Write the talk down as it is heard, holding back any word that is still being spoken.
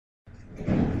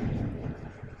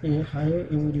Hey, hi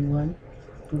everyone.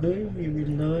 Today we will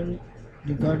learn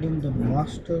regarding the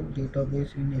master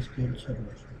database in SQL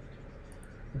Server.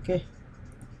 Okay,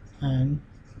 and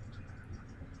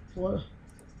for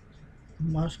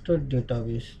master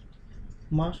database,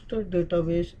 master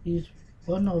database is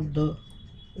one of the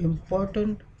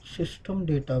important system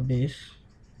database,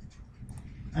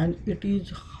 and it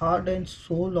is heart and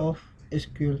soul of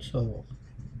SQL Server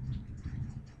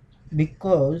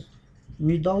because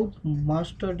without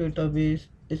master database,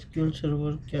 SQL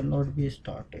Server cannot be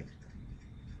started.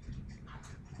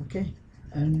 Okay,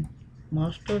 and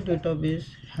master database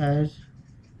has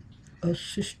a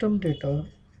system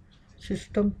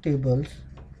tables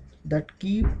that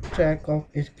keep track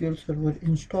of SQL Server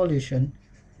installation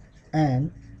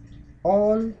and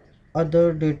all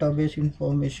other database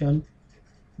information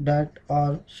that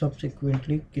are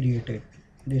subsequently created.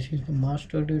 This is the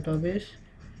master database,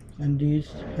 and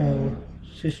these have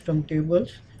system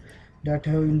tables that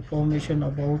have information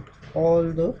about all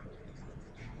the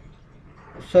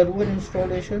server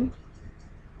installation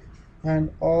and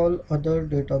all other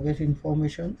database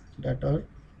information that are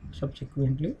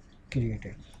subsequently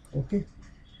created. Okay,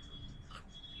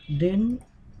 then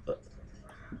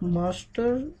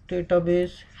master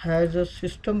database has a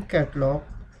system catalog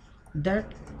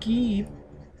that keep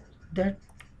that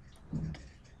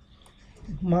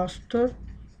master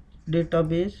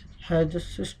database has a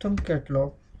system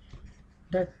catalog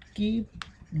that keep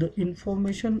the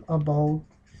information about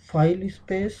file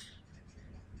space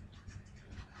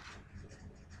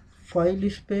file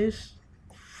space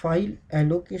file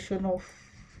allocation of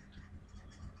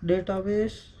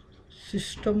database,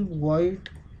 system wide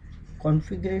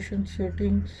configuration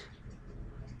settings,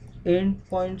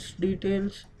 endpoints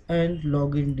details, and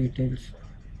login details.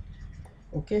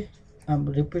 Okay, I'm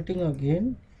repeating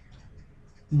again.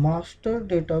 Master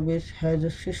database has a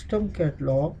system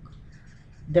catalog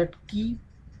that keep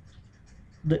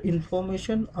the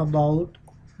information about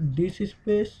disk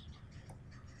space,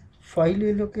 file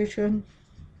allocation,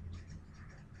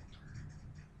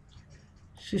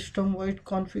 system wide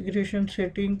configuration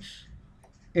settings,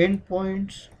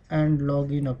 endpoints, and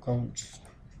login accounts.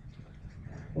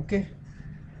 Okay,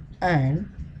 and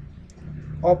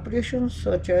operations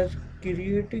such as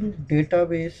creating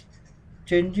database,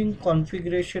 changing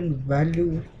configuration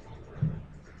value,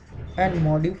 and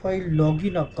modify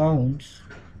login accounts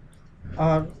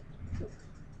are,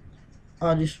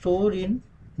 are stored in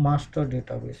master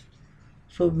database.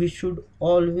 So we should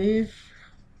always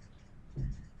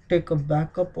take a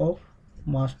backup of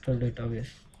master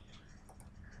database.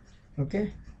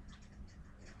 Okay.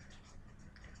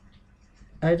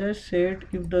 As I said,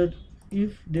 if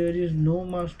there is no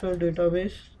master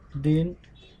database, then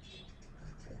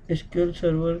SQL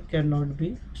Server cannot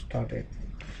be started.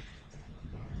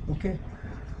 Okay,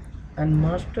 and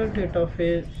master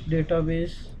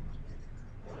database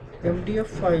MDF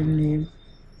file name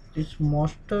is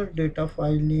master data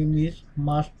file name is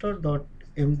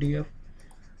master.mdf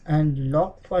and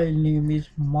log file name is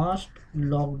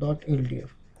mast.log.ldf.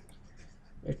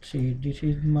 Let's see, this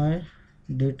is my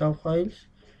data files.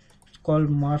 It's called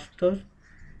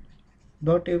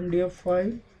master.mdf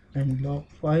file and log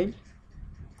file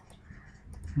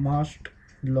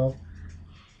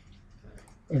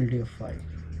mast.log.ldf file.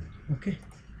 Okay,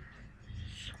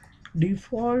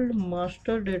 default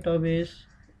master database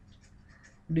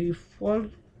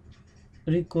default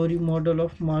recovery model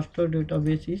of master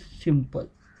database is simple,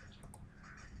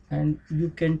 and you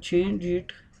can change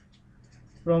it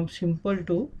from simple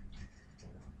to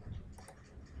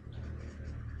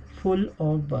full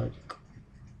or bulk.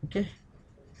 Okay,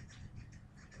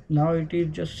 now it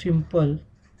is just simple.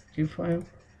 If I am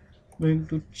going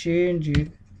to change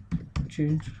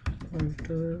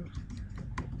alter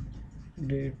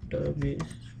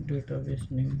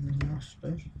database name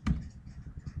master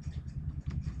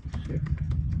set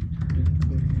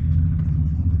recovery,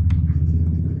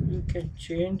 you can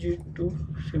change it to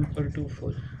simple to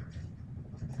full.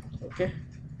 Okay,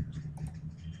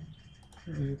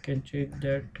 you can check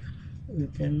that. You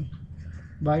can,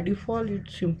 by default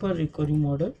it's simple recovery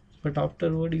model, but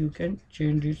afterward you can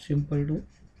change it simple to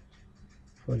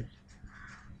full.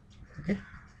 Okay,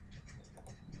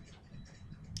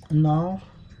 now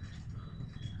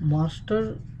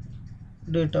master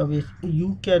database,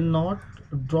 you cannot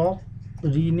drop,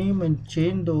 rename and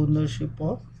change the ownership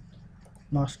of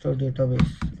master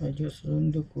database. I just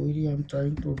run the query. I'm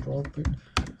trying to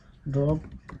drop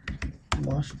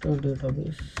master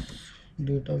database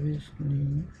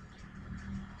name,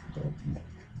 drop,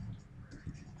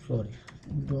 sorry,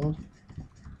 drop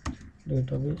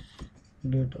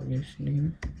database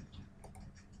name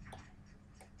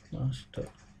master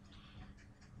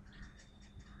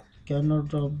cannot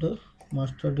drop the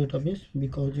master database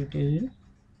because it is in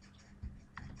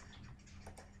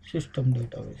system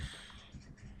database.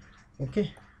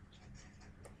 Okay,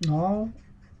 now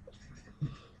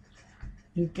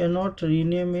you cannot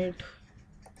rename it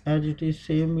as it is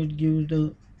same. It gives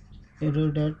the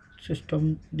error that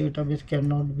system database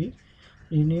cannot be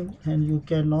renamed, and you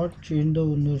cannot change the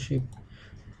ownership.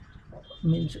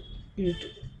 Means it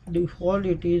default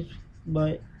it is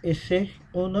by SA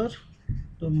owner.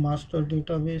 The master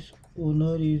database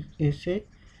owner is SA.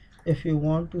 If you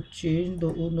want to change the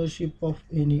ownership of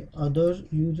any other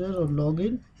user or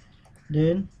login,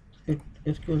 then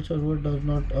SQL Server does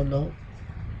not allow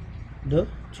the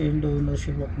change the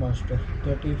ownership of master.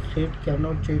 That is said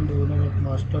cannot change the owner of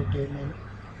master tenant.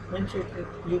 Means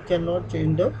you cannot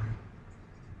change the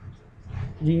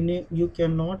rename. You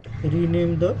cannot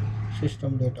rename the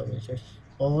system databases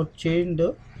or change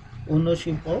the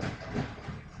ownership of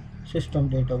system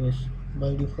database.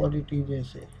 By default it is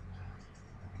SA,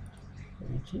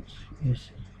 which is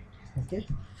SA. Okay,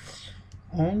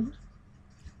 and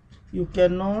you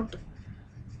cannot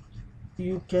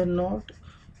you cannot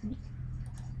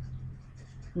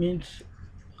means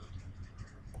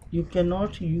you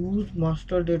cannot use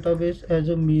master database as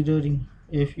a mirroring.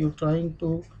 If you trying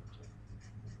to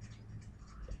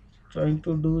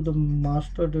do the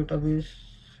master database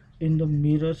in the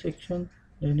mirror section,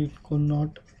 then it could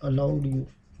not allowed you.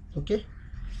 Okay,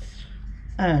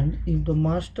 and if the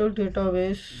master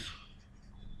database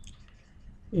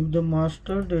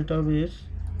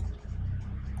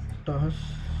task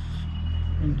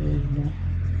and there is no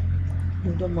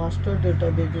if the master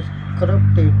database is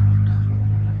corrupted,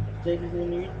 then you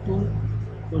need to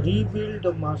rebuild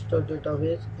the master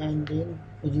database and then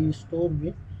restore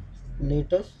with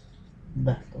latest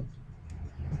backup.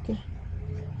 Okay,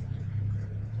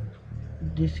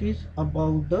 this is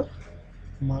about the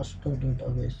master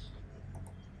database.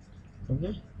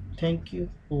 Okay, thank you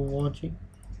for watching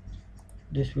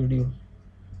this video.